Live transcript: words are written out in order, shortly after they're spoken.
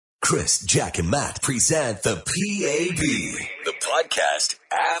Chris, Jack, and Matt present the PAB, the podcast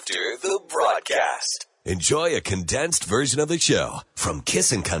after the broadcast. Enjoy a condensed version of the show from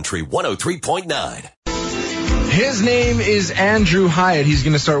Kissin' Country 103.9. His name is Andrew Hyatt. He's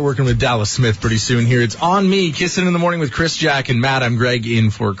going to start working with Dallas Smith pretty soon here. It's On Me, Kissin' in the Morning with Chris, Jack, and Matt. I'm Greg in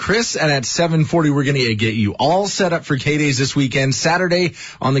for Chris. And at 7:40, we're going to get you all set up for K-Days this weekend. Saturday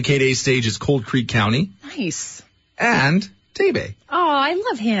on the K-Days stage is Cold Creek County. Nice. And Tebe. Oh, I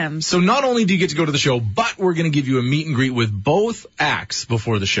love him. So not only do you get to go to the show, but we're going to give you a meet and greet with both acts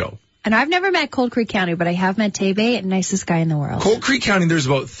before the show. And I've never met Cold Creek County, but I have met Tebe, nicest guy in the world. Cold Creek County, there's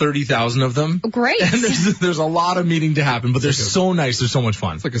about 30,000 of them. Great. And there's a lot of meeting to happen, but they're so nice. They're so much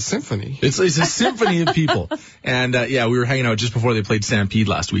fun. It's like a symphony. It's a symphony of people. And, we were hanging out just before they played Stampede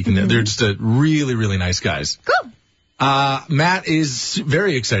last week, and they're just really, really nice guys. Cool. Matt is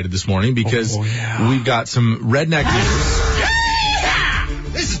very excited this morning because we've got some redneck news.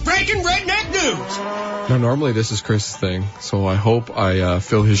 This is breaking redneck news. Now, normally this is Chris' thing, so I hope I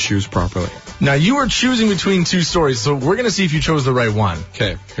fill his shoes properly. Now, you are choosing between two stories, so we're going to see if you chose the right one.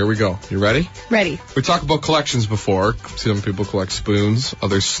 Okay, here we go. You ready? Ready. We talked about collections before. Some people collect spoons,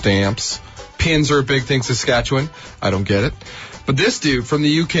 others stamps. Pins are a big thing in Saskatchewan. I don't get it. But this dude from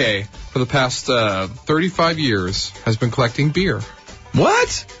the UK for the past 35 years has been collecting beer.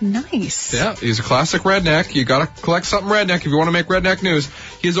 What? Nice. Yeah, he's a classic redneck. You gotta collect something redneck if you want to make redneck news.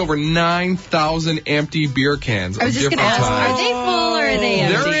 He has over 9,000 empty beer cans. I was just going to ask, are they full or are they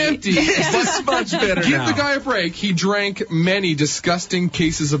empty? They're empty. It's much better Give now. the guy a break. He drank many disgusting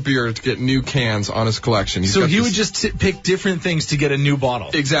cases of beer to get new cans on his collection. So he would just pick different things to get a new bottle.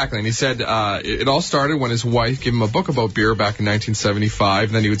 Exactly. And he said it all started when his wife gave him a book about beer back in 1975.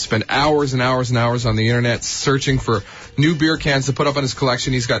 And then he would spend hours and hours and hours on the internet searching for new beer cans to put up on his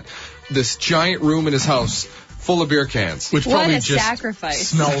collection. He's got this giant room in his house full of beer cans. Which What probably a just sacrifice.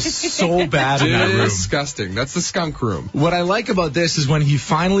 smells so bad in that room. Disgusting. That's the skunk room. What I like about this is when he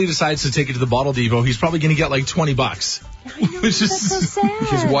finally decides to take it to the bottle depot, he's probably going to get like $20. I know, Which is that's so sad.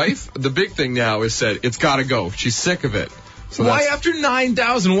 His wife, the big thing now is said it's got to go. She's sick of it. So why after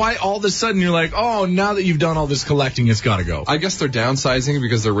 9,000? Why all of a sudden you're like, oh, now that you've done all this collecting, it's got to go? I guess they're downsizing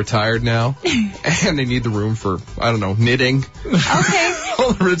because they're retired now, and they need the room for, I don't know, knitting. Okay.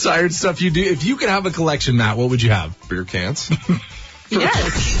 All the retired stuff you do. If you could have a collection, Matt, what would you have? Beer cans. Yes.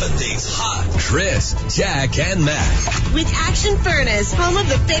 Keeping things hot. Chris, Jack, and Matt With Action Furnace, home of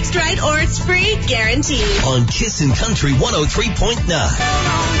the fixed right or it's free guarantee. on Kissin' Country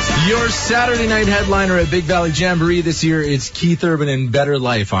 103.9. Your Saturday night headliner at Big Valley Jamboree this year, it's Keith Urban and Better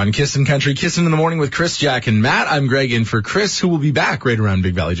Life on Kissin' Country. Kissin' in the Morning with Chris, Jack, and Matt. I'm Greg in for Chris, who will be back right around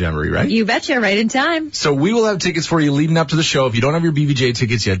Big Valley Jamboree, right? You betcha, right in time. So we will have tickets for you leading up to the show. If you don't have your BVJ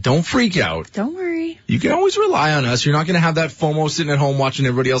tickets yet, don't freak out. Don't worry. You can always rely on us. You're not going to have that FOMO sitting at home watching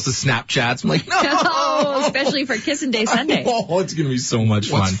everybody else's Snapchats. I'm like, no. Oh, especially for Kissin' Day Sunday. Oh, it's going to be so much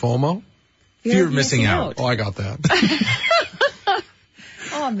fun. What's FOMO? Fear of missing out. Oh, I got that.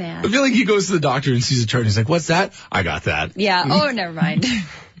 Oh, I man. feel like he goes to the doctor and sees a chart and he's like, what's that? I got that. Yeah. Oh, never mind.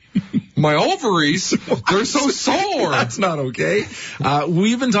 My ovaries, they're so sore. That's not okay.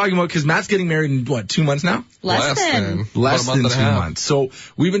 We've been talking about, because Matt's getting married in, 2 months now? Less than. Less about a than month 2 and a half. months. So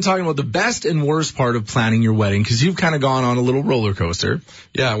we've been talking about the best and worst part of planning your wedding, because you've kind of gone on a little roller coaster.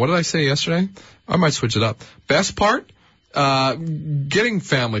 Yeah, what did I say yesterday? I might switch it up. Best part? Getting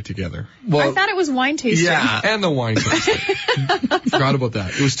family together. I thought it was wine tasting. Yeah. And the wine tasting. Forgot about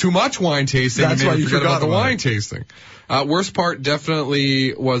that. It was too much wine tasting. That's and why maybe you forgot forgot about the about wine it. tasting. Worst part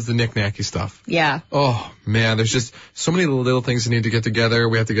definitely was the knick-knacky stuff. Yeah. Oh, man, there's just so many little things that need to get together.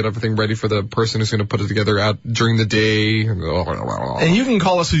 We have to get everything ready for the person who's going to put it together out during the day. And you can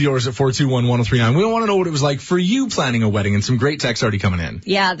call us with yours at 421-1039. We want to know what it was like for you planning a wedding, and some great texts already coming in.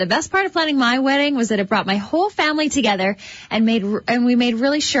 Yeah, the best part of planning my wedding was that it brought my whole family together and we made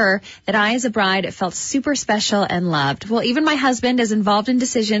really sure that I, as a bride, felt super special and loved. Well, even my husband, as involved in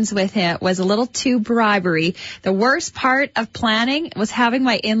decisions with him, was a little too bribery. The worst part of planning was having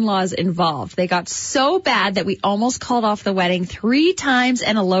my in-laws involved. They got so bad that we almost called off the wedding 3 times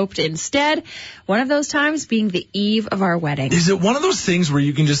and eloped instead. One of those times being the eve of our wedding. Is it one of those things where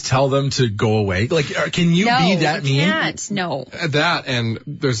you can just tell them to go away? Like, can you be that mean? No, can't. No. That, and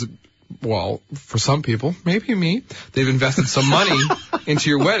there's, well, for some people, maybe me, they've invested some money into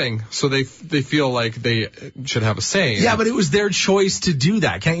your wedding, so they feel like they should have a say. Yeah, but it was their choice to do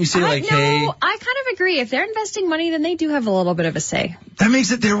that. Can't you say, like, hey... I kind of agree. If they're investing money, then they do have a little bit of a say. That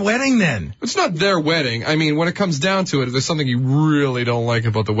makes it their wedding then. It's not their wedding. I mean, when it comes down to it, if there's something you really don't like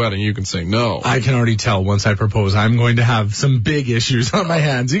about the wedding, you can say no. I can already tell once I propose, I'm going to have some big issues on my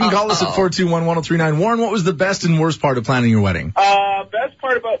hands. You can call us at 421-1039. Warren, what was the best and worst part of planning your wedding? Best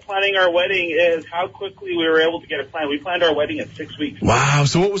part about about planning our wedding is how quickly we were able to get it planned. We planned our wedding in 6 weeks. Wow.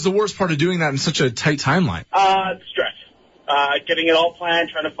 So what was the worst part of doing that in such a tight timeline? Stress. Getting it all planned,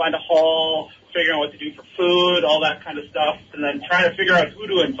 trying to find a hall, figuring out what to do for food, all that kind of stuff, and then trying to figure out who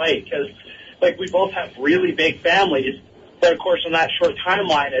to invite, because, like, we both have really big families, but, of course, in that short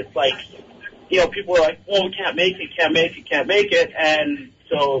timeline, it's like, you know, people are like, well, we can't make it, and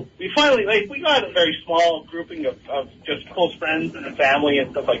so we finally, like, we got a very small grouping of just close friends and family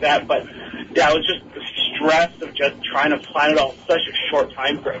and stuff like that, but, yeah, it was just the stress of just trying to plan it all in such a short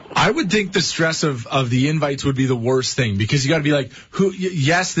time frame. I would think the stress of the invites would be the worst thing, because you got to be like,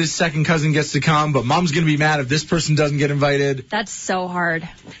 yes, this second cousin gets to come, but mom's going to be mad if this person doesn't get invited. That's so hard.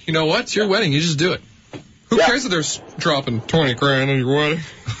 You know what? It's your wedding. You just do it. Who cares if they're dropping 20 grand on your wedding?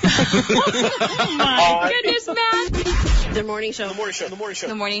 Oh, my goodness, Matt. The morning show. The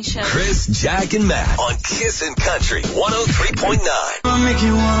morning show. Chris, Jack, and Matt on Kissin' Country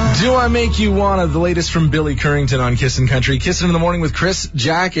 103.9. Do I Make You Wanna? The latest from Billy Currington on Kissin' Country. Kissin' in the morning with Chris,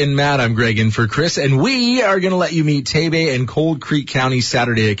 Jack, and Matt. I'm Greg in for Chris, and we are going to let you meet Taybeh and Cold Creek County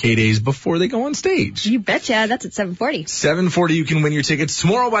Saturday at K-Days before they go on stage. You betcha. That's at 7:40. 7:40, you can win your tickets.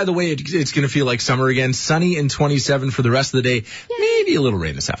 Tomorrow, by the way, it's going to feel like summer again. Sunny and 27 for the rest of the day. Maybe a little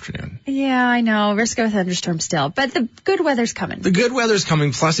rain this afternoon. Yeah, I know. Risk of a thunderstorm still, but the good weather's coming. The good weather's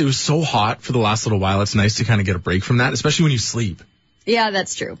coming. Plus, it was so hot for the last little while. It's nice to kind of get a break from that, especially when you sleep. Yeah,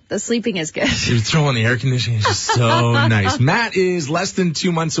 that's true. The sleeping is good. You throw on the air conditioning. It's just so nice. Matt is less than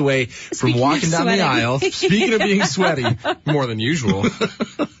 2 months away from walking down the aisle. Speaking of being sweaty. More than usual.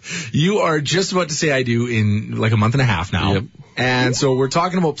 You are just about to say I do in like a month and a half now. Yep. And so we're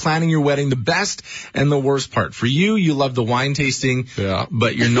talking about planning your wedding, the best and the worst part. For you, you love the wine tasting,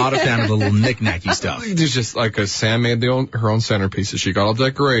 but you're not a fan of the little knick-knacky stuff. There's just like Sam made her own centerpieces. She got all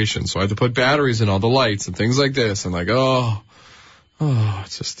decorations, so I had to put batteries in all the lights and things like this. And like, oh,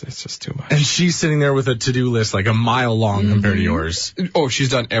 it's just too much. And she's sitting there with a to-do list like a mile long compared to yours. Oh, she's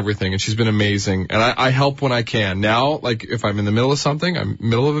done everything, and she's been amazing. And I help when I can. Now, like, if I'm in the middle of something, I'm in the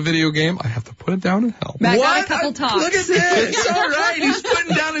middle of a video game, I have to put it down and help. Matt got a couple talks. Look at this. All right. He's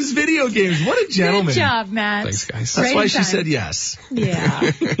putting down his video games. What a gentleman. Good job, Matt. Thanks, guys. That's why she said yes.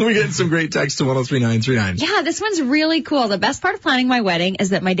 Yeah. We're getting some great texts to 103939. Yeah, this one's really cool. The best part of planning my wedding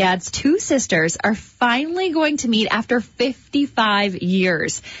is that my dad's two sisters are finally going to meet after 55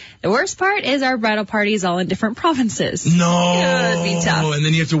 years. The worst part is our bridal parties all in different provinces. No. It'd be tough. And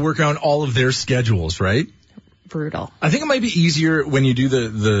then you have to work around all of their schedules, right? Brutal. I think it might be easier when you do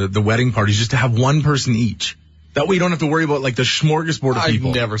the wedding parties just to have one person each. That way you don't have to worry about like the smorgasbord of people.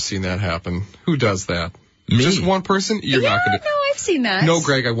 I've never seen that happen. Who does that? Me. Just one person? You're not going to. No, I've seen that. No,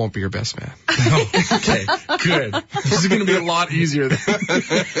 Greg, I won't be your best man. Okay, good. This is going to be a lot easier then.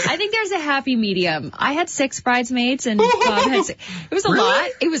 I think there's a happy medium. I had 6 bridesmaids and Bob had 6. It was a lot.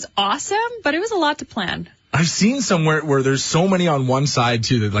 It was awesome, but it was a lot to plan. I've seen somewhere where there's so many on one side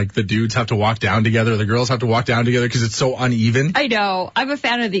too that like the dudes have to walk down together, the girls have to walk down together because it's so uneven. I know. I'm a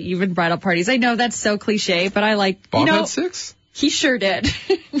fan of the even bridal parties. I know that's so cliche, but I like, Bob had 6? He sure did.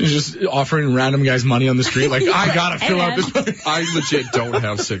 Just offering random guys money on the street like, I gotta fill out this money. I legit don't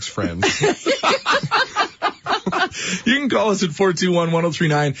have 6 friends. You can call us at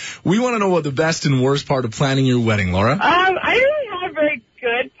 421-1039. We want to know what the best and worst part of planning your wedding, Laura. I don't really have very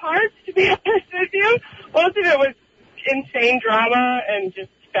good parts, to be honest with you. Most of it was insane drama and just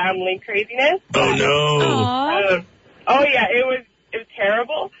family craziness. Oh, no. Oh, yeah, it was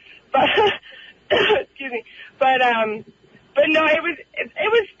terrible. But, excuse me. But no, it was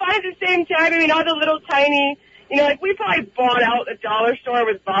fun at the same time. I mean, all the little tiny, like we probably bought out a dollar store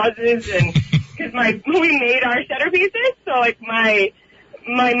with vases and, cause we made our centerpieces. So like my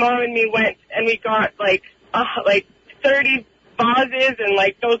mom and me went and we got like 30 vases and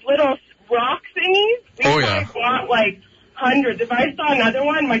like those little rock thingies. We bought like hundreds. If I saw another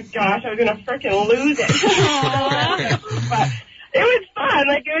one, my gosh, I was going to frickin' lose it. But it was fun.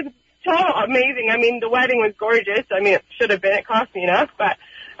 Like it was so amazing. I mean, the wedding was gorgeous. I mean, it should have been. It cost me enough, but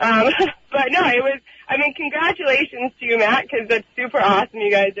no, it was. I mean, congratulations to you, Matt, because that's super awesome. You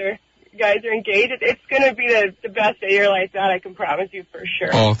guys are engaged. It's going to be the best day of your life, that I can promise you for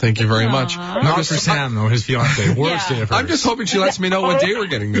sure. Oh, thank you very much. Not for Sam, though, his fiance. Worst day of hers. I'm just hoping she lets me know what day we're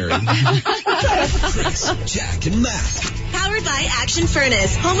getting married. Chris, Jack, and Matt Powered by Action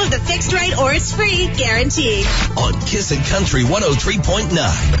Furnace, home of the fixed right or it's free guarantee. on Kissin' Country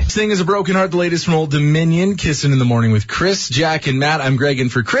 103.9. This thing is a broken heart, the latest from Old Dominion. Kissing in the morning with Chris, Jack, and Matt. I'm Greg in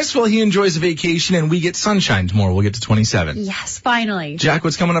for Chris while he enjoys a vacation, and we get sunshine tomorrow. We'll get to 27. Yes, finally. Jack,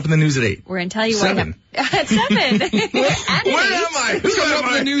 what's coming up in the news at 8? We're going to tell you 7. At 7. Where am I? Who's coming up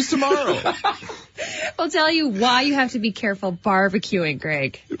in the news tomorrow? We'll tell you why you have to be careful barbecuing,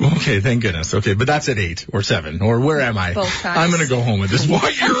 Greg. Okay, thank goodness. Okay, but that's at 8 or 7 or where am I? Both times. I'm going to go home with this.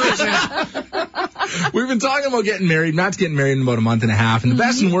 What year is it? We've been talking about getting married. Matt's getting married in about a month and a half. And the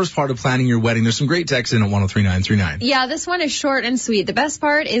best and worst part of planning your wedding, there's some great texts in at 103939. Yeah, this one is short and sweet. The best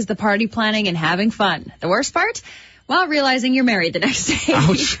part is the party planning and having fun. The worst part? Well, realizing you're married the next day.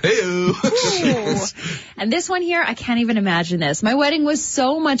 Ouch. Ooh. And this one here, I can't even imagine this. My wedding was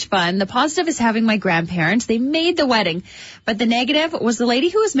so much fun. The positive is having my grandparents. They made the wedding. But the negative was the lady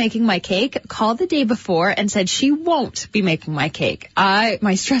who was making my cake called the day before and said she won't be making my cake.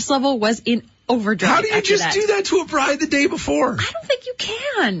 My stress level was in overdrive. How do you just do that to a bride the day before? I don't think you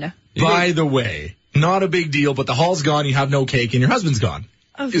can. By the way, not a big deal, but the hall's gone, you have no cake, and your husband's gone.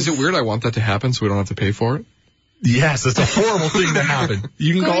 Is it weird I want that to happen so we don't have to pay for it? Yes, that's a horrible thing to happen.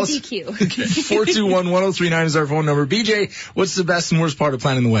 You can Go call to us. DQ. Okay, 421-1039 is our phone number. BJ, what's the best and worst part of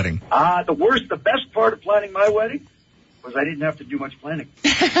planning the wedding? The best part of planning my wedding was I didn't have to do much planning.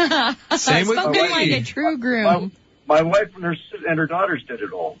 Same with Spoken me. like a true groom. My wife and her daughters did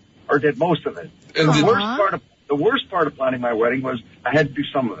it all, or did most of it. And The worst part of planning my wedding was I had to do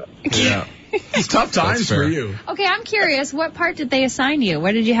some of it. Yeah. It's tough times That's for fair. you. Okay, I'm curious. What part did they assign you?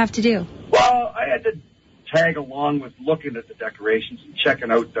 What did you have to do? Well, I had to tag along with looking at the decorations and checking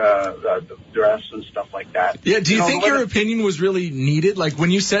out the dress and stuff like that. Yeah, do you think the your wedding- opinion was really needed? Like,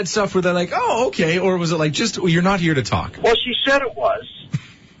 when you said stuff, were they like, oh, okay, or was it like, just, well, you're not here to talk? Well, she said it was.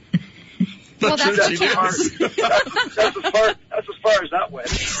 Well, that's That's what what counts. That's as far as that went.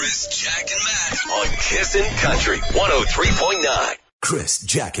 Chris, Jack, and Matt on Kissin' Country 103.9. Chris,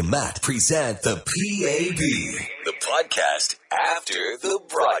 Jack, and Matt present the PAB, the podcast after the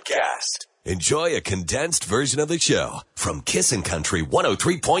broadcast. Enjoy a condensed version of the show from Kissin' Country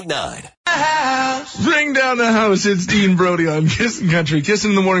 103.9. Bring down the house. It's Dean Brody on Kissin' Country. Kissin'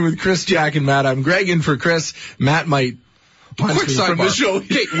 in the morning with Chris, Jack, and Matt. I'm Greg in for Chris. Matt might punch Quick me from the sidebar. show.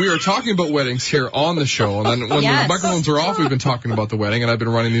 Okay, we are talking about weddings here on the show, and then when Yes. the microphones are off, we've been talking about the wedding, and I've been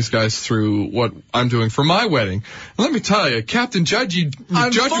running these guys through what I'm doing for my wedding. And let me tell you, Captain Judgerson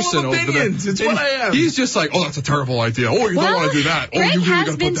I'm full of over there, opinions. It's what I am. he's just like, oh, that's a terrible idea. Oh, you don't want to do that. Oh, Greg you really has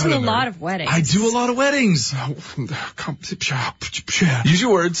got to been put that to a in there. lot of weddings. I do a lot of weddings. Use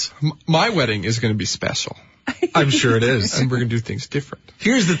your words. My wedding is going to be special, I'm sure it is. and we're going to do things different.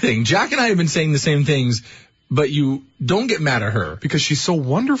 Here's the thing. Jack and I have been saying the same things, but you don't get mad at her. Because she's so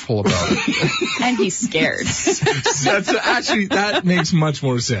wonderful about it. And he's scared. That makes much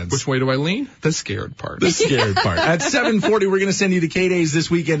more sense. Which way do I lean? The scared part. The scared part. At 7:40, we're going to send you to K-Days this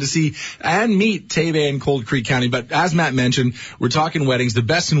weekend to see and meet Tavay in Cold Creek County. But as Matt mentioned, we're talking weddings, the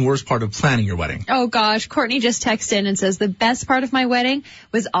best and worst part of planning your wedding. Oh gosh, Courtney just texted in and says the best part of my wedding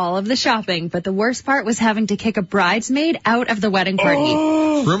was all of the shopping, but the worst part was having to kick a bridesmaid out of the wedding party.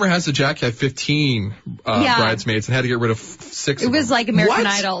 Rumor has it Jack had 15 Yeah. bridesmaids and had to get rid of 6 It of was them. like American What?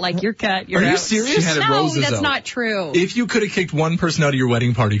 Idol, like you're cut, you're Are you out. serious? She had No, roses that's out. not true. If you could have kicked one person out of your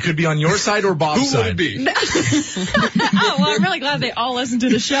wedding party, it could be on your side or Bob's Who side. would it be? Oh, well, I'm really glad they all listen to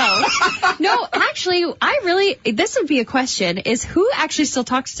the show. No, actually, this would be a question, is who actually still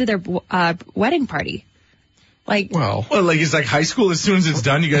talks to their wedding party? Like, Well, Well, like it's like high school. As soon as it's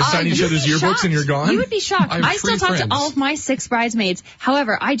done, you guys sign each you'd other's be yearbooks shocked. and you're gone. You would be shocked. I have I still 3 talk friends. to all of my 6 bridesmaids.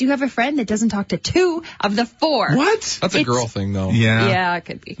 However, I do have a friend that doesn't talk to 2 of the 4. What? that's a It's- girl thing, though. Yeah. Yeah, it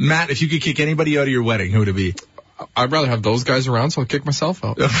could be. Matt, if you could kick anybody out of your wedding, who would it be? I'd rather have those guys around, so I'll kick myself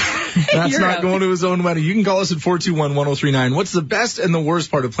out. That's You're not out. going to his own wedding. You can call us at 421-1039. What's the best and the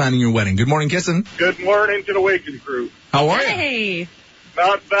worst part of planning your wedding? Good morning, Kissin'. Good morning to the Waken crew. How are you? Hey.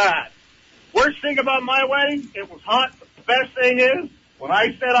 Not bad. Worst thing about my wedding, it was hot. The best thing is, when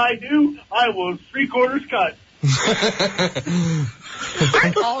I said I do, I was 3/4 cut.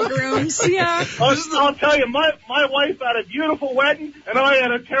 Aren't all grooms? Yeah. I'll tell you, my wife had a beautiful wedding, and I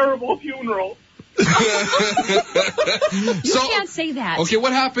had a terrible funeral. You So- can't say that. Okay,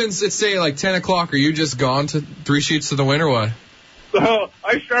 what happens at, say, like 10 o'clock? Are you just gone to 3 sheets to the wind or what? So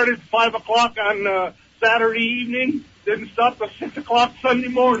I started at 5 o'clock on Saturday evening, didn't stop till 6 o'clock Sunday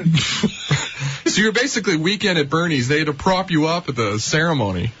morning. So you're basically weekend at Bernie's. They had to prop you up at the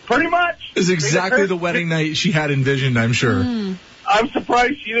ceremony. Pretty much. Is exactly the wedding night she had envisioned, I'm sure. I'm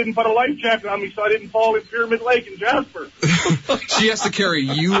surprised she didn't put a life jacket on me so I didn't fall in Pyramid Lake in Jasper. She has to carry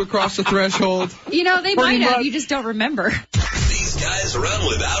you across the threshold. You know, they Pretty might have. much. You just don't remember. These guys run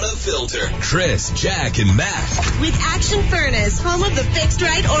without a filter. Chris, Jack, and Matt With Action Furnace, home of the fixed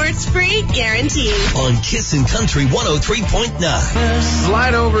right or it's free guarantee. on Kissin' Country 103.9.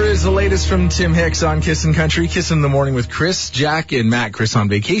 Slide Over is the latest from Tim Hicks on Kissin' Country. Kissin' in the morning with Chris, Jack, and Matt. Chris on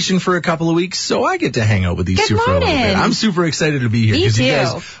vacation for a couple of weeks, so I get to hang out with these Good two for a little bit. morning. I'm super excited to be here Me you too.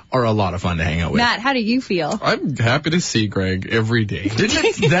 guys are a lot of fun to hang out with. Matt, how do you feel? I'm happy to see Greg every day.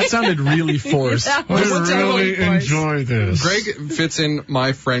 That sounded really forced. That was really forced. enjoy this. Greg fits in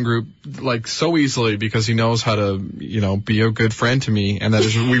my friend group like so easily because he knows how to, be a good friend to me, and that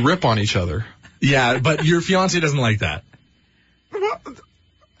is we rip on each other. Yeah, but your fiance doesn't like that.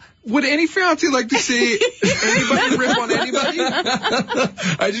 Would any fiance like to see anybody rip on anybody?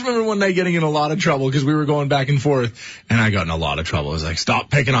 I just remember one night getting in a lot of trouble because we were going back and forth, and I got in a lot of trouble. I was like,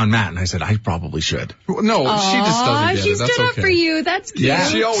 stop picking on Matt. And I said, I probably should. No, she just doesn't get she it. That's stood up okay. for you. That's cute. Yeah.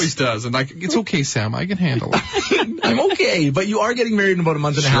 She always does. And it's okay, Sam. I can handle it. I'm okay, but you are getting married in about a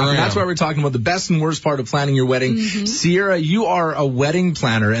month and a half, Sure and that's am. why we're talking about the best and worst part of planning your wedding. Sierra, you are a wedding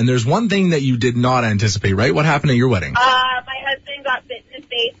planner, and there's one thing that you did not anticipate, right? What happened at your wedding? My husband got bitten in the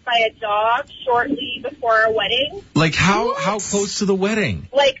face by a dog shortly before our wedding. Like how close to the wedding?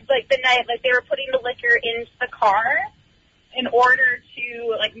 Like the night, like they were putting the liquor into the car in order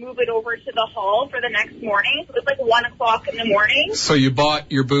to like move it over to the hall for the next morning. So it was like 1 o'clock in the morning. So you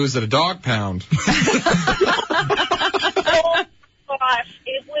bought your booze at a dog pound. Oh gosh,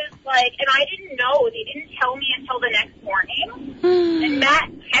 it was like, and I didn't know. They didn't tell me until the next morning. And Matt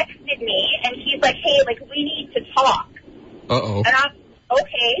texted me, and he's like, "Hey, like we need to talk." Uh-oh. And I'm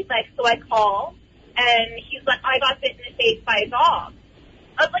okay, like so I call, and he's like, "I got bit in the face by a dog."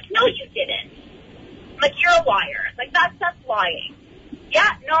 I was like, "No, you didn't." I'm like, "You're a liar." Like that's lying.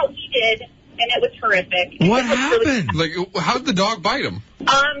 Yeah, no, he did, and it was horrific. What It was really happened? Like, how'd the dog bite him?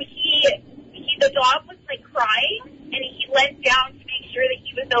 the dog was like crying, and he leant down to make sure that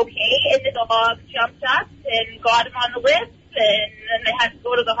he was okay, and the dog jumped up and got him on the lips, and then they had to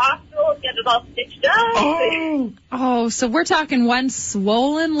go to the hospital and get it all stitched up. Oh, so we're talking one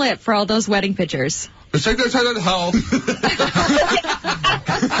swollen lip for all those wedding pictures. Let's take this to the house.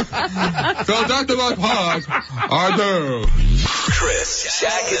 So Dr. McHugh, I do. Chris,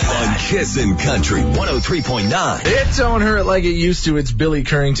 Jack, on Kissin' Country 103.9. It don't hurt like it used to. It's Billy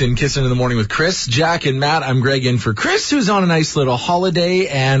Currington kissing in the morning with Chris, Jack, and Matt. I'm Greg in for Chris, who's on a nice little holiday,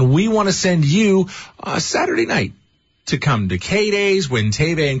 and we want to send you Saturday night to come to K-Days when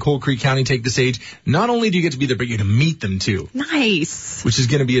Tebey and Cold Creek County take the stage. Not only do you get to be there, but you get to meet them too. Nice. Which is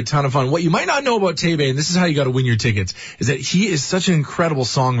going to be a ton of fun. What you might not know about Tebey, and this is how you got to win your tickets, is that he is such an incredible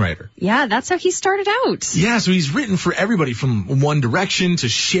songwriter. Yeah, that's how he started out. Yeah, so he's written for everybody from One Direction to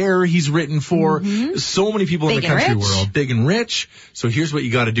Cher he's written for. So many people in the country world. Big and Rich. So here's what you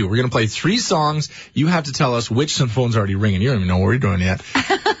got to do. We're going to play 3 songs. You have to tell us which phone's already ringing. You don't even know what we're doing yet.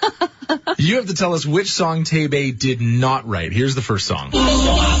 You have to tell us which song Tebey did not write. Here's the first song.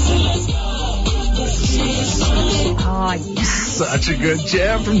 Oh, yes. Such a good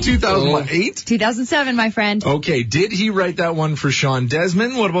jam from 2008. 2007, my friend. Okay, did he write that one for Sean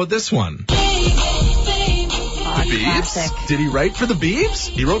Desmond? What about this one? Oh, classic. Did he write for the Biebs?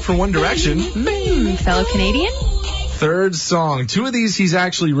 He wrote for One Direction. Fellow Canadian? Third song. 2 of these he's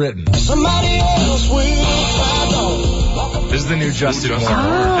actually written. Somebody else will. This is the new Justin Moore, and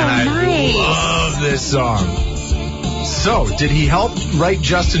I nice. love this song. So, did he help write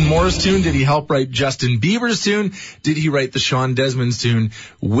Justin Moore's tune? Did he help write Justin Bieber's tune? Did he write the Sean Desmond's tune?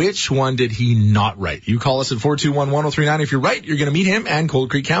 Which one did he not write? You call us at 421-1039. If you're right, you're going to meet him and Cold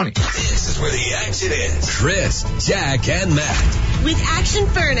Creek County. This is where the action is. Chris, Jack, and Matt With Action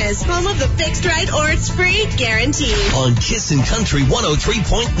Furnace, home of the fixed right or it's free guarantee. on Kissin' Country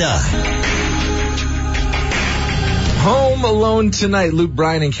 103.9. Home Alone tonight. Luke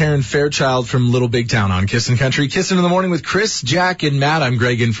Bryan and Karen Fairchild from Little Big Town on Kissin' Country. Kissin' in the morning with Chris, Jack, and Matt. I'm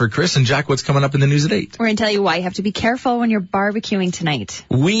Greg in for Chris. And Jack, what's coming up in the news at 8? We're going to tell you why you have to be careful when you're barbecuing tonight.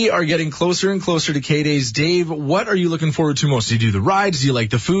 We are getting closer and closer to K-Days. Dave, what are you looking forward to most? Do you do the rides? Do you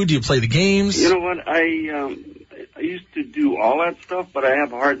like the food? Do you play the games? You know what? I used to do all that stuff, but I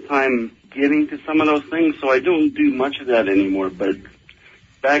have a hard time getting to some of those things, so I don't do much of that anymore. But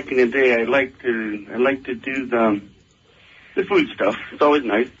back in the day, I like to do the food stuff. It's always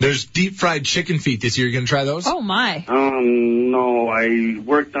nice. There's deep fried chicken feet this year. You going to try those? Oh, my. No, I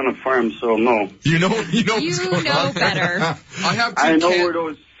worked on a farm, so no. You know what's You going know on. better. I know where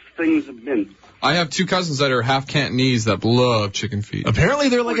those things have been. I have 2 cousins that are half Cantonese that love chicken feet. Apparently,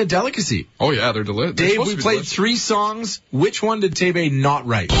 they're like a delicacy. Oh, yeah, they're delicious. Dave, we played 3 songs. Which one did Tebey not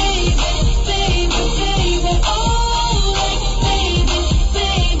write?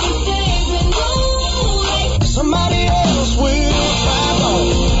 Somebody else will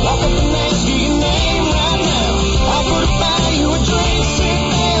follow. Walk up and ask you your name right now. Offer to buy you a drink, sit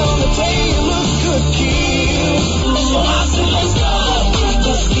down, and tell you look good, kid. So I said, let's go.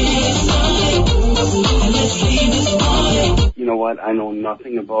 Let's see this party. You know what? I know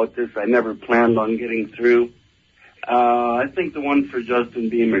nothing about this. I never planned on getting through. I think the one for Justin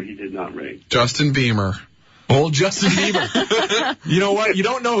Bieber he did not write. Justin Bieber. Old Justin Bieber. You know what? You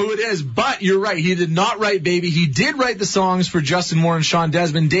don't know who it is, but you're right. He did not write Baby. He did write the songs for Justin Moore and Sean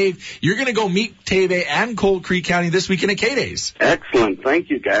Desmond. Dave, you're going to go meet Tebe and Cold Creek County this weekend at K-Days. Excellent. Thank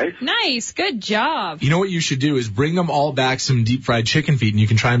you, guys. Nice. Good job. You know what you should do is bring them all back some deep fried chicken feet and you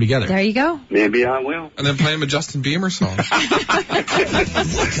can try them together. There you go. Maybe I will. And then play him a Justin Bieber song.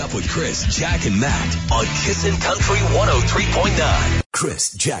 Wake up with Chris, Jack, and Matt on Kissin' Country 103.9.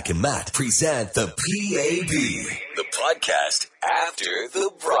 Chris, Jack, and Matt present the PAB, the podcast after the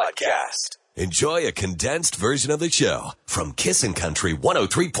broadcast. Enjoy a condensed version of the show from Kissin' Country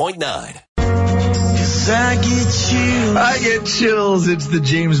 103.9. I get chills. It's the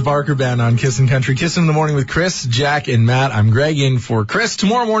James Barker Band on Kissin' Country. Kissin' in the morning with Chris, Jack, and Matt. I'm Greg in for Chris.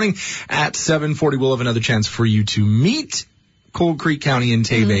 Tomorrow morning at 7:40, we'll have another chance for you to meet Cold Creek County and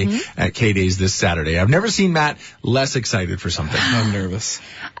Tebe at K-Days this Saturday. I've never seen Matt less excited for something. I'm nervous.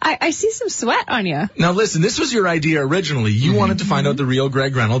 I see some sweat on you. Now listen, this was your idea originally. You wanted to find out the real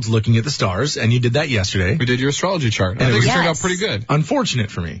Greg Reynolds looking at the stars, and you did that yesterday. We did your astrology chart. And I think it Yes. turned out pretty good.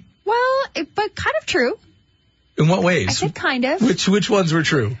 Unfortunate for me. Well, but kind of true. In what I ways? said kind of. Which ones were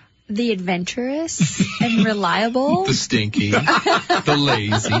true? The adventurous and reliable. The stinky. The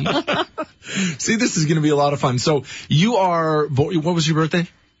lazy. See, this is going to be a lot of fun. So you are, what was your birthday?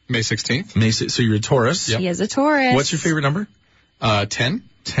 May 16th. May, so you're a Taurus. Yep. He is a Taurus. What's your favorite number? 10.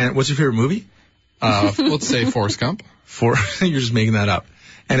 10. What's your favorite movie? Let's say Forrest Gump. 4. You're just making that up.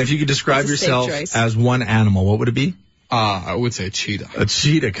 And if you could describe That's a safe yourself choice. as one animal, what would it be? I would say cheetah. A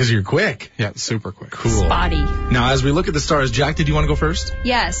cheetah, because you're quick. Yeah, super quick. Cool. Spotty. Now, as we look at the stars, Jack, did you want to go first?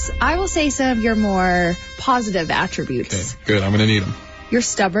 Yes, I will say some of your more positive Okay, attributes. good. I'm going to need them. You're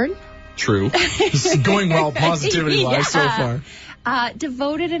stubborn. True. This is going well positivity-wise so Yeah. far.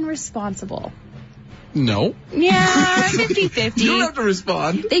 Devoted and responsible. No. Yeah, You don't 50-50. have to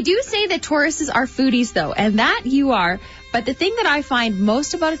respond. They do say that Tauruses are foodies, though, and that you are. But the thing that I find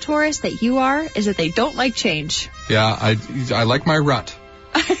most about a Taurus that you are is that they don't like change. Yeah, I like my rut.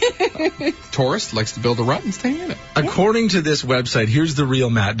 Taurus likes to build a rut and stay in it. According to this website, here's the real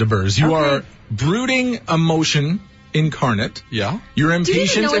Matt DeBurs. You are brooding emotion incarnate. Yeah, You're you even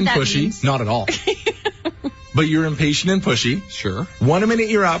impatient know what and that pushy. means? Not at all. But you're impatient and pushy. sure. 1 minute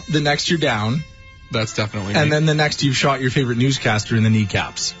you're up, the next you're down, That's definitely and me. then the next you've shot your favorite newscaster in the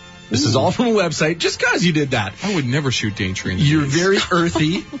kneecaps. This is all from a website, just because you did that. I would never shoot Daintree in the You're knees. very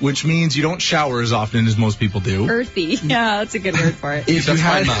earthy, which means you don't shower as often as most people do. Earthy. Yeah, that's a good word for it. If you That's my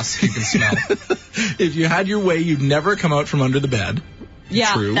had, musk. You can smell. if you had your way, you'd never come out from under the bed.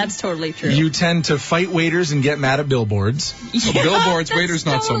 Yeah, True. that's totally true. You tend to fight waiters and get mad at billboards. Billboards, that's waiters,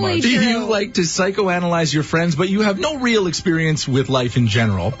 not so totally much. true. You like to psychoanalyze your friends, but you have no real experience with life in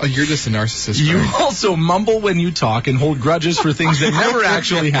general. Oh, you're just a narcissist. You Greg. also mumble when you talk and hold grudges for things that never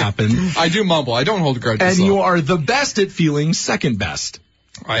actually happen. I do mumble. I don't hold grudges. And though. you are the best at feeling second best.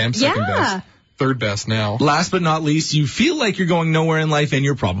 I am second Yeah. best. Third best now. Last but not least, you feel like you're going nowhere in life, and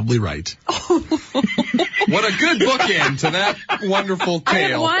you're probably right. What a good bookend to that wonderful I have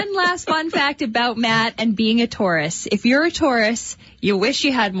tale. one last fun fact about Matt and being a Taurus. If you're a Taurus, you wish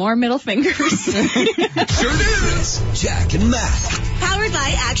you had more middle fingers. Sure is. Jack and Matt Powered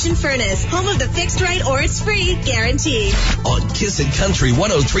by Action Furnace, home of the fixed right or it's free guarantee. on Kissin' Country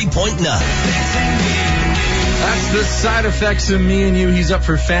 103.9. That's the side effects of Me and You. He's up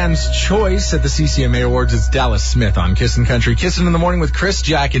for Fans' Choice at the CCMA Awards. It's Dallas Smith on Kissin' Country. Kissin' in the morning with Chris,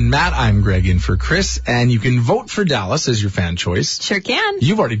 Jack, and Matt. I'm Greg in for Chris, and you can vote for Dallas as your fan choice. Sure can.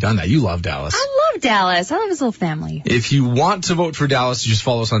 You've already done that. You love Dallas. I love Dallas. I love his little family. If you want to vote for Dallas, just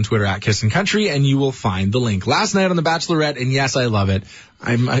follow us on Twitter at Kissin' Country, and you will find the link. Last night on The Bachelorette, and yes, I love it.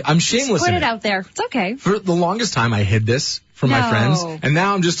 I'm shameless Put in it out there. It's okay. For the longest time, I hid this from my No. friends, and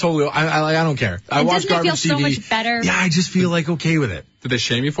now I'm just totally, I don't care. I And watch doesn't it garbage feel TV. so much better? Yeah, I just feel like okay with it. Did they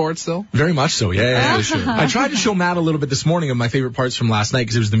shame you for it still? Very much so, yeah. they should. I tried to show Matt a little bit this morning of my favorite parts from last night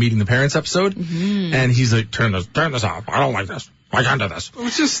because it was the Meeting the Parents episode, and he's like, turn this off. I don't like this. I can't do this.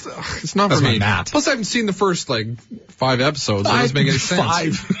 It's just, it's not That's for my me. Matt. Plus, I haven't seen the first, 5 episodes. It doesn't make any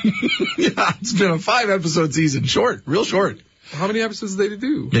sense. 5. Yeah, it's been a 5-episode season. Short, real short. How many episodes did they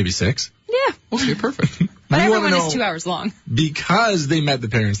do? Maybe 6. Yeah. Okay, perfect. But You wanna everyone know- is 2 hours long. Because they met the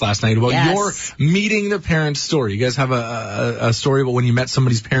parents last night, about Yes. your meeting the parents story. You guys have a story about when you met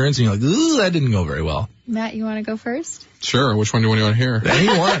somebody's parents and you're like, ooh, that didn't go very well. Matt, you want to go first? Sure. Which one do you want to hear?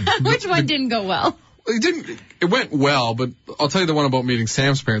 Anyone. Which one didn't go well? It went well, but I'll tell you the one about meeting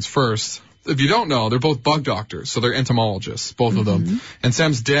Sam's parents first. if you don't know, they're both bug doctors, so they're entomologists, both of them. And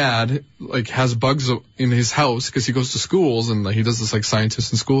Sam's dad, like, has bugs in his house because he goes to schools and he does this, like,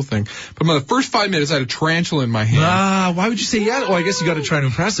 scientist in school thing. But in the first 5 minutes, I had a tarantula in my hand. Why would you say yeah? Well, I guess you got to try to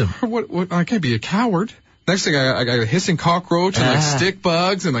impress him. What? I can't be a coward. Next thing, I got a hissing cockroach and, like, stick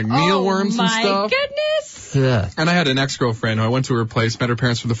bugs and, like, mealworms and stuff. Oh, my goodness. Yeah. And I had an ex-girlfriend who I went to her place, met her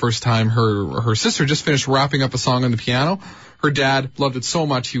parents for the first time. Her sister just finished wrapping up a song on the piano. Her dad loved it so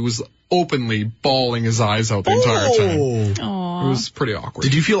much he was openly bawling his eyes out the entire time. Aww. It was pretty awkward.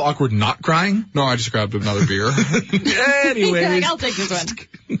 Did you feel awkward not crying? No, I just grabbed another beer. Anyways. Greg, I'll take this one.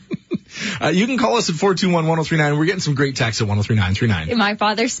 You can call us at 421-1039. We're getting some great texts at 103939. My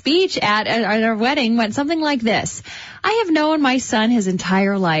father's speech at our wedding went something like this. I have known my son his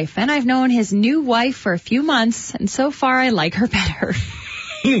entire life, and I've known his new wife for a few months, and so far I like her better.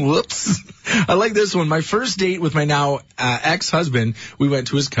 Whoops. I like this one. My first date with my now ex-husband, we went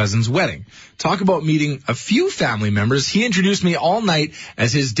to his cousin's wedding. Talk about meeting a few family members. He introduced me all night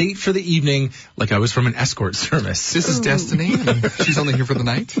as his date for the evening, like I was from an escort service. This is Destiny. She's only here for the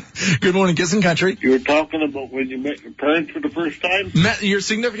night. Good morning, Kissin' Country. You were talking about when you met your parents for the first time? Met your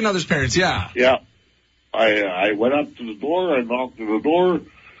significant other's parents, yeah. Yeah. I went up to the door, I knocked on the door,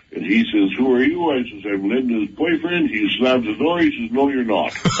 and he says, who are you? I says, I'm Linda's boyfriend. He slams the door. He says, no, you're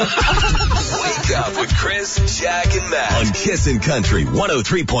not. Wake up with Chris, Jack, and Matt on Kissin' Country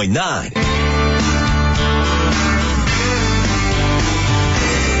 103.9.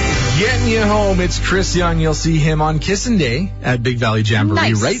 Getting you home, it's Chris Young. You'll see him on Kissin' Day at Big Valley Jamboree.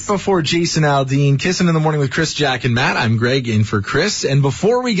 Nice. Right before Jason Aldean. Kissin' in the morning with Chris, Jack, and Matt. I'm Greg in for Chris. And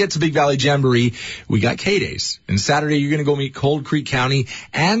before we get to Big Valley Jamboree, we got K-Days. And Saturday, you're going to go meet Cold Creek County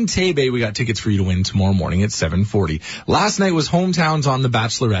and Tay-Bay. We got tickets for you to win tomorrow morning at 7:40. Last night was Hometowns on The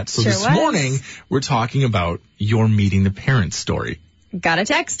Bachelorette. So Sure this was. morning, we're talking about your meeting the parents story. Got a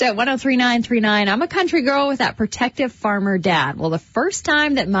text at 103939. I'm a country girl with that protective farmer dad. Well, the first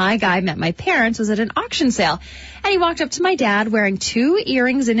time that my guy met my parents was at an auction sale. And he walked up to my dad wearing 2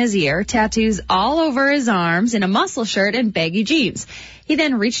 earrings in his ear, tattoos all over his arms, in a muscle shirt and baggy jeans. He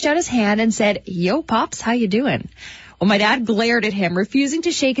then reached out his hand and said, "Yo, Pops, how you doing?" Well, my dad glared at him, refusing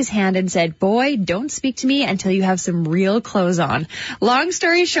to shake his hand, and said, "Boy, don't speak to me until you have some real clothes on." Long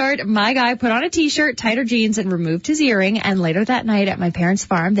story short, my guy put on a t-shirt, tighter jeans, and removed his earring. And later that night at my parents'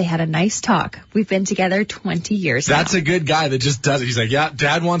 farm, they had a nice talk. We've been together 20 years That's now. a good guy that just does it. He's like, yeah,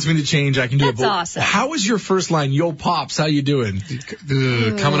 Dad wants me to change. I can do it. That's awesome. How was your first line? Yo, Pops, how you doing?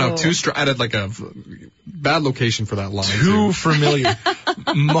 Coming out too strong. I had like a bad location for that line. Too familiar.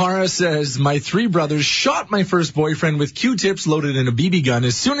 Mara says, my 3 brothers shot my first boyfriend with Q-tips loaded in a BB gun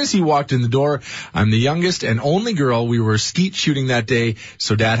as soon as he walked in the door. I'm the youngest and only girl. We were skeet shooting that day,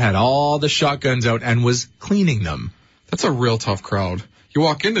 so Dad had all the shotguns out and was cleaning them. That's a real tough crowd. You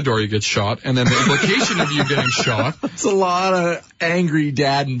walk in the door, you get shot, and then the implication of you getting shot. It's a lot of angry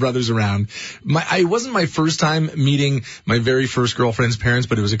dad and brothers around. It wasn't my first time meeting my very first girlfriend's parents,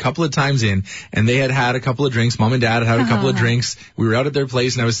 but it was a couple of times in, and they had a couple of drinks. Mom and Dad had a couple of drinks. We were out at their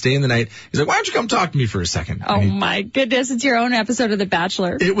place, and I was staying the night. He's like, why don't you come talk to me for a second? Oh, my goodness. It's your own episode of The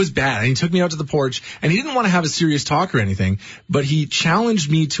Bachelor. It was bad. And he took me out to the porch, and he didn't want to have a serious talk or anything, but he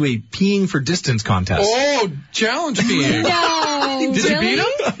challenged me to a peeing for distance contest. Oh, challenge me. No, Did you really?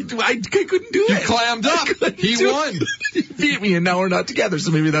 beat him? I couldn't do You it. clammed up. He won. He beat me, and now we're not together, so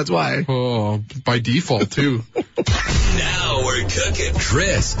maybe that's why. Oh, by default, too. Now we're cooking.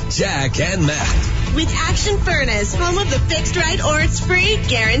 Chris, Jack, and Matt With Action Furnace, home of the fixed right or it's free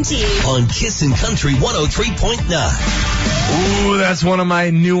guarantee. on Kissin' Country 103.9. Ooh, that's one of my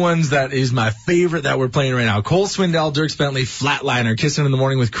new ones that is my favorite that we're playing right now. Cole Swindell, Dirk Bentley, Flatliner, Kissing in the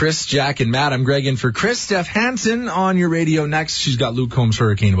Morning with Chris, Jack, and Matt. I'm Greg in for Chris. Steph Hansen on your radio next. She's got Luke Combs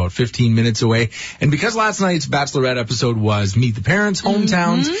Hurricane about 15 minutes away. And because last night's Bachelorette episode was Meet the Parents,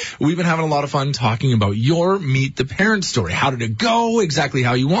 Hometowns, we've been having a lot of fun talking about your Meet the Parents story. How did it go? Exactly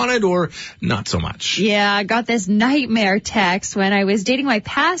how you wanted, or not so much? Yeah, I got this nightmare text when I was dating my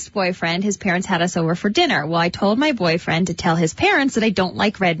past boyfriend. His parents had us over for dinner. Well, I told my boyfriend to tell his parents that I don't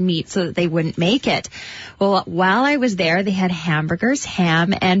like red meat so that they wouldn't make it. Well, while I was there, they had hamburgers,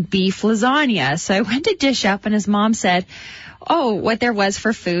 ham, and beef lasagna. So I went to dish up, and his mom said, oh, what there was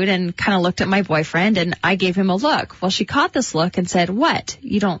for food, and kind of looked at my boyfriend, and I gave him a look. Well, she caught this look and said, what?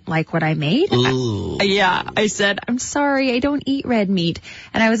 You don't like what I made? Yeah, I said, I'm sorry, I don't eat red meat.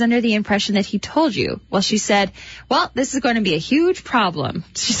 And I was under the impression that he told you. Well, she said, well, this is going to be a huge problem.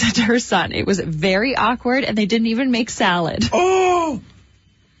 She said to her son. It was very awkward, and they didn't even make salad. Oh!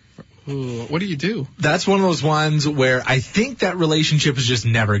 Ooh, what do you do? That's one of those ones where I think that relationship is just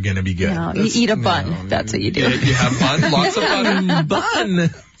never going to be good. No, you eat a bun. That's what you do. You have bun? Lots of bun? Bun.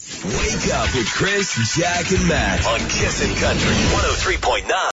 Wake up with Chris, Jack, and Matt on Kissin' Country 103.9.